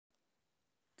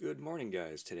Good morning,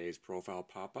 guys. Today's profile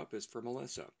pop-up is for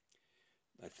Melissa.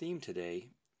 The theme today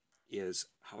is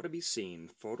how to be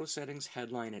seen, photo settings,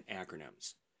 headline, and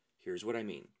acronyms. Here's what I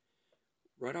mean.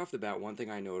 Right off the bat, one thing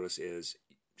I notice is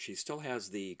she still has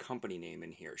the company name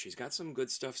in here. She's got some good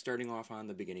stuff starting off on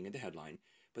the beginning of the headline,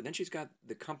 but then she's got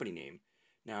the company name.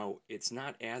 Now, it's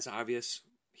not as obvious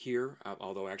here,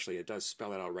 although actually it does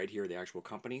spell it out right here, the actual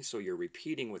company, so you're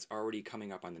repeating what's already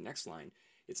coming up on the next line.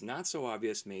 It's not so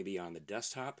obvious maybe on the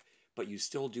desktop, but you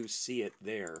still do see it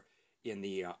there in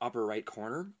the upper right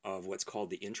corner of what's called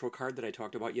the intro card that I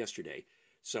talked about yesterday.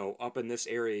 So up in this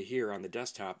area here on the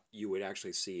desktop, you would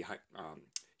actually see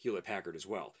Hewlett-Packard as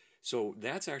well. So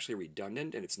that's actually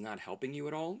redundant and it's not helping you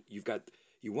at all.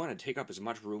 You want to take up as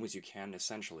much room as you can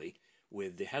essentially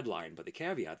with the headline, but the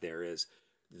caveat there is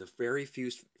the very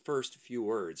first few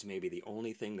words may be the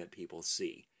only thing that people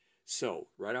see. So,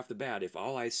 right off the bat, if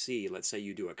all I see, let's say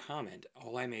you do a comment,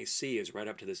 all I may see is right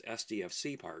up to this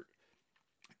SDFC part.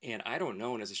 And I don't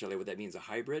know necessarily what that means, a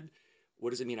hybrid.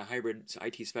 What does it mean, a hybrid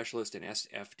IT specialist and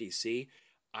SFDC?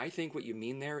 I think what you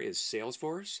mean there is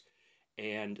Salesforce,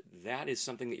 and that is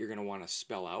something that you're going to want to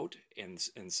spell out, and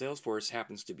Salesforce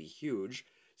happens to be huge.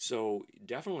 So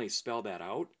definitely spell that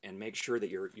out and make sure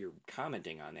that you're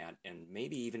commenting on that, and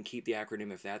maybe even keep the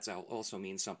acronym if that also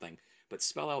means something. But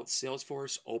spell out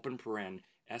Salesforce, open paren,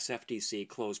 SFDC,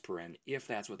 close paren, if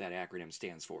that's what that acronym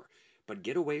stands for. But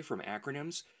get away from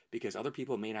acronyms because other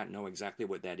people may not know exactly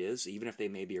what that is. Even if they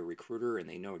may be a recruiter and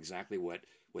they know exactly what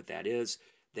that is,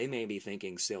 they may be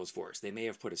thinking Salesforce. They may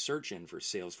have put a search in for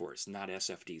Salesforce, not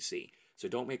SFDC. So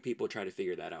don't make people try to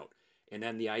figure that out. And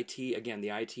then the IT, again, the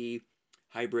IT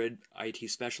hybrid IT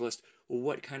specialist. Well,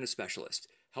 what kind of specialist?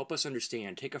 Help us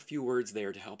understand. Take a few words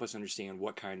there to help us understand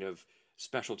what kind of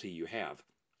specialty you have.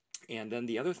 And then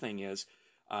the other thing is,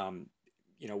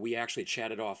 we actually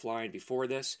chatted offline before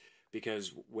this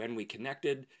because when we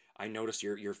connected, I noticed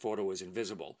your photo was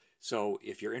invisible. So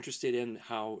if you're interested in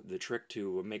how the trick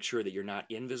to make sure that you're not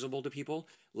invisible to people,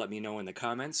 let me know in the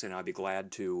comments and I'll be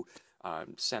glad to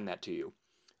send that to you.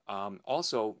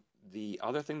 Also, the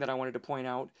other thing that I wanted to point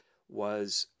out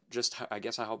was just, I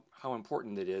guess, how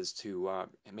important it is to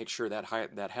make sure that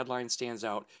that headline stands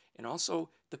out, and also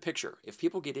the picture. If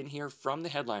people get in here from the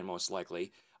headline, most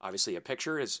likely, obviously a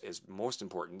picture is most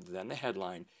important, then the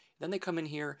headline, then they come in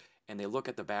here and they look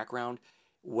at the background,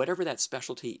 whatever that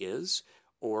specialty is,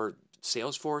 or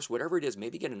Salesforce, whatever it is,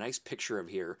 maybe get a nice picture of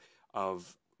here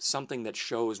of something that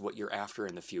shows what you're after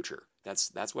in the future.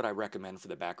 That's what I recommend for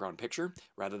the background picture,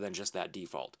 rather than just that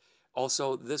default.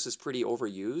 Also, this is pretty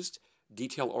overused.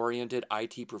 Detail-oriented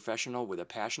IT professional with a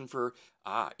passion for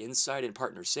inside and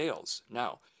partner sales.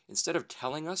 Now, instead of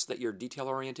telling us that you're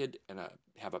detail-oriented and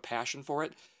have a passion for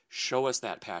it, show us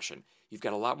that passion. You've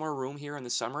got a lot more room here in the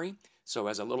summary, so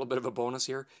as a little bit of a bonus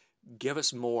here, give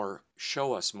us more,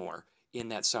 show us more in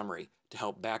that summary to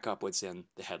help back up what's in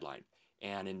the headline.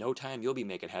 And in no time, you'll be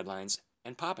making headlines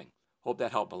and popping. Hope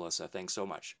that helped, Melissa. Thanks so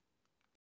much.